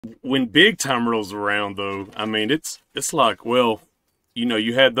when Big Time rolls around, though, I mean, it's like, well,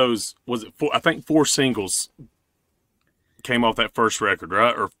 you had those. Was it four? I think four singles came off that first record,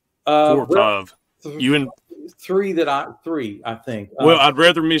 right? Or four or Well, five. You and three, I think. well, I'd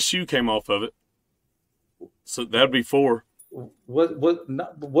rather miss you came off of it, so that'd be four.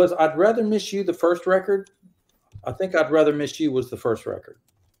 Was I'd rather miss you the first record? I think I'd rather miss you was the first record.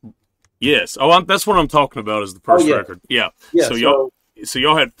 Yes. Oh, that's what I'm talking about. Is the Oh first yeah, record? Yeah. yeah. So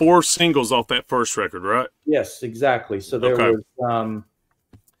y'all had four singles off that first record, right? Yes, exactly. So there Okay. was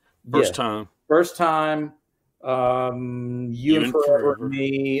First yes, time. first time, you and forever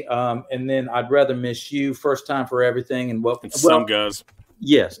me, and then I'd rather miss you. First time for everything, and And some guys.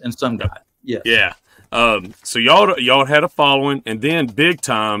 yes, and some guy. Yes. Yeah. So y'all had a following, and then Big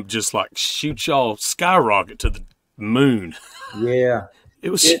Time just like shoot y'all skyrocket to the moon. Yeah. It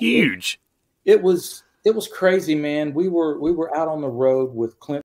was huge. It was crazy, man. We were out on the road with Clint